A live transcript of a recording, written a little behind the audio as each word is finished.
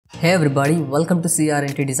Hey everybody, welcome to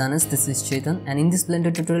CRNT Designers. This is Chetan, and in this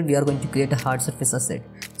Blender tutorial we are going to create a hard surface asset.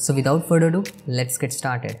 So without further ado, let's get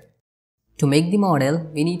started. To make the model,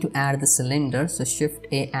 we need to add the cylinder. So Shift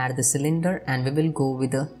A, add the cylinder, and we will go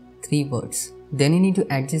with the 3 words. Then you need to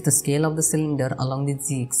adjust the scale of the cylinder along the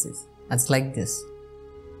z-axis. That's like this.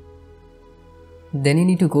 Then you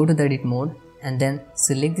need to go to the edit mode and then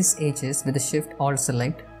select these edges with the Shift Alt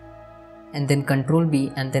select, and then Ctrl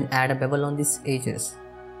B and then add a bevel on these edges.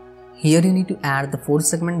 Here you need to add the 4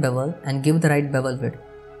 segment bevel and give the right bevel width.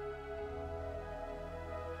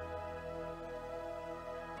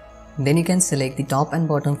 Then you can select the top and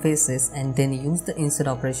bottom faces and then use the insert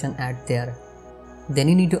operation at there. Then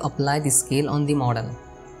you need to apply the scale on the model.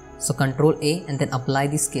 So Ctrl A and then apply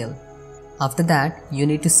the scale. After that, you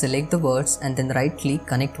need to select the words and then right click,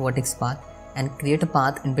 connect vertex path and create a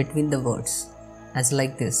path in between the words, as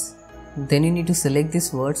like this. Then you need to select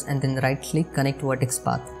these words and then right click, connect vertex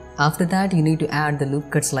path. After that, you need to add the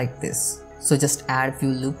loop cuts like this. So just add few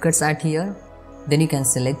loop cuts at here. Then you can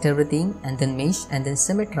select everything and then mesh and then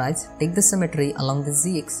symmetrize. Take the symmetry along the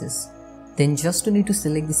z-axis. Then just need to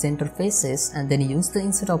select the center faces and then use the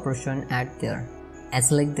insert operation at there,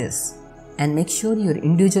 as like this. And make sure your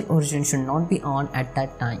individual origin should not be on at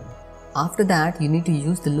that time. After that, you need to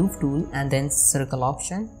use the loop tool and then circle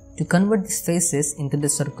option to convert these faces into the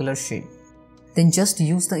circular shape. Then just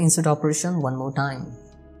use the insert operation one more time.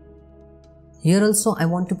 Here also I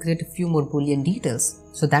want to create a few more boolean details,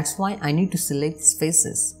 so that's why I need to select these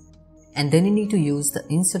faces. And then you need to use the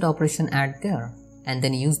insert operation at there, and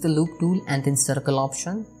then use the loop tool and then circle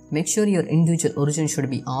option. Make sure your individual origin should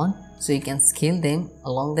be on, so you can scale them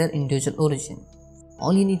along their individual origin.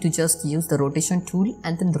 All you need to just use the rotation tool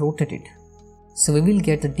and then rotate it. So we will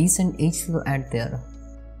get a decent edge flow at there.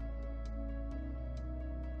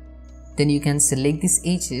 Then you can select these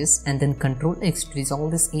edges and then Ctrl X to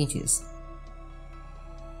resolve these edges.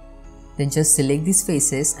 Then just select these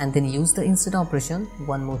faces and then use the insert operation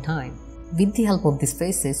one more time. With the help of these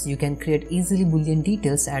faces, you can create easily boolean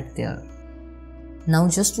details at there. Now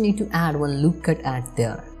just need to add one loop cut at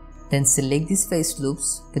there. Then select these face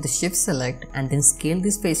loops with the Shift select and then scale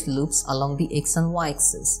these face loops along the X and Y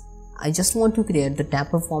axis. I just want to create the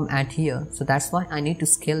taper form at here, so that's why I need to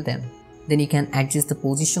scale them. Then you can adjust the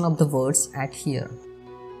position of the words at here.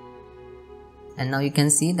 And now you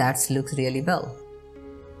can see that looks really well.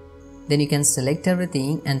 Then you can select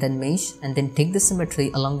everything and then mesh and then take the symmetry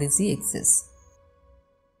along the z-axis.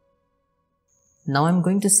 Now I'm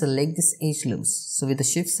going to select these edge loops. So with the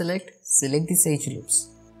Shift select, select these edge loops.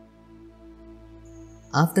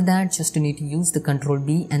 After that, just you need to use the Ctrl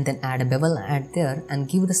B and then add a bevel at there and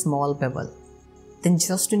give it a small bevel. Then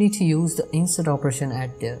just you need to use the insert operation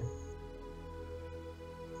at there.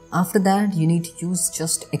 After that, you need to use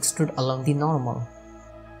just extrude along the normal.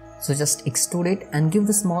 So just extrude it and give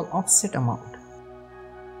the small offset amount.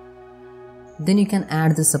 Then you can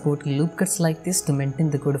add the supporting loop cuts like this to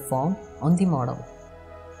maintain the good form on the model.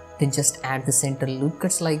 Then just add the center loop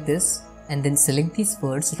cuts like this and then select these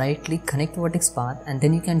words, right click, connect vertex path, and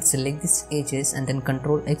then you can select these edges and then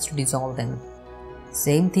Ctrl X to dissolve them.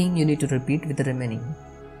 Same thing you need to repeat with the remaining.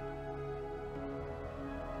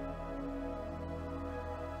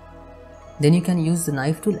 Then you can use the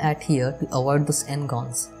knife tool at here to avoid those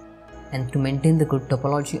n-gons and to maintain the good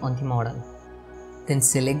topology on the model. Then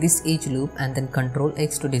select this edge loop and then Ctrl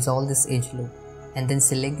X to dissolve this edge loop. And then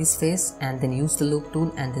select this face and then use the loop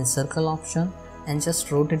tool and then circle option and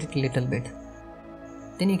just rotate it a little bit.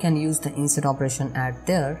 Then you can use the insert operation at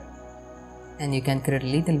there and you can create a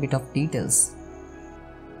little bit of details.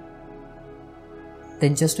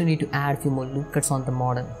 Then just you need to add few more loop cuts on the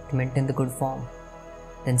model to maintain the good form.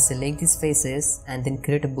 Then select these faces and then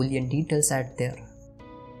create a boolean details at there.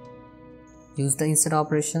 Use the insert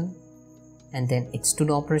operation and then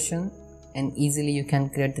extrude operation and easily you can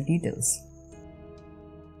create the details.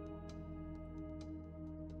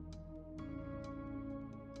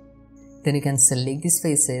 Then you can select these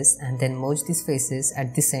faces and then merge these faces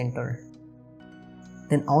at the center.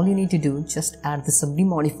 Then all you need to do, just add the subdi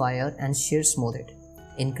modifier and shear smooth it.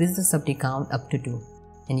 Increase the subdi count up to 2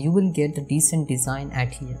 and you will get the decent design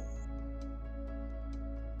at here.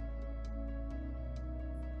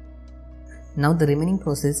 Now the remaining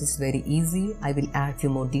process is very easy. I will add few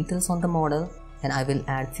more details on the model and I will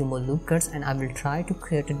add few more loop cuts and I will try to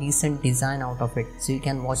create a decent design out of it, so you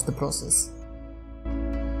can watch the process.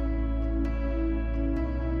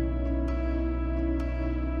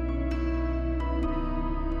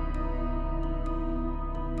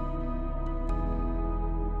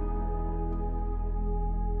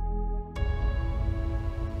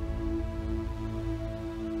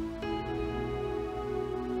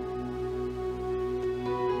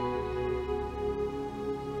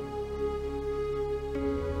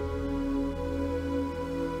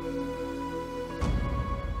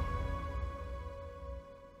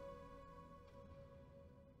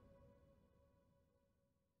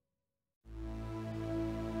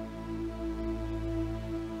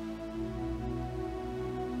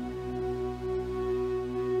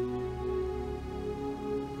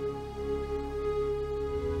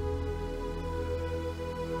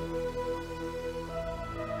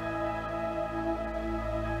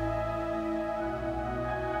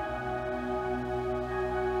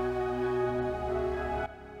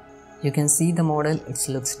 You can see the model, it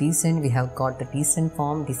looks decent. We have got the decent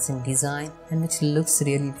form, decent design, and which looks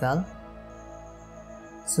really well.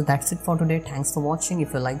 So that's it for today. Thanks for watching.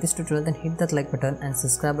 If you like this tutorial, then hit that like button and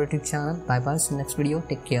subscribe to our YouTube channel. Bye bye. See you next video.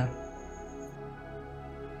 Take care.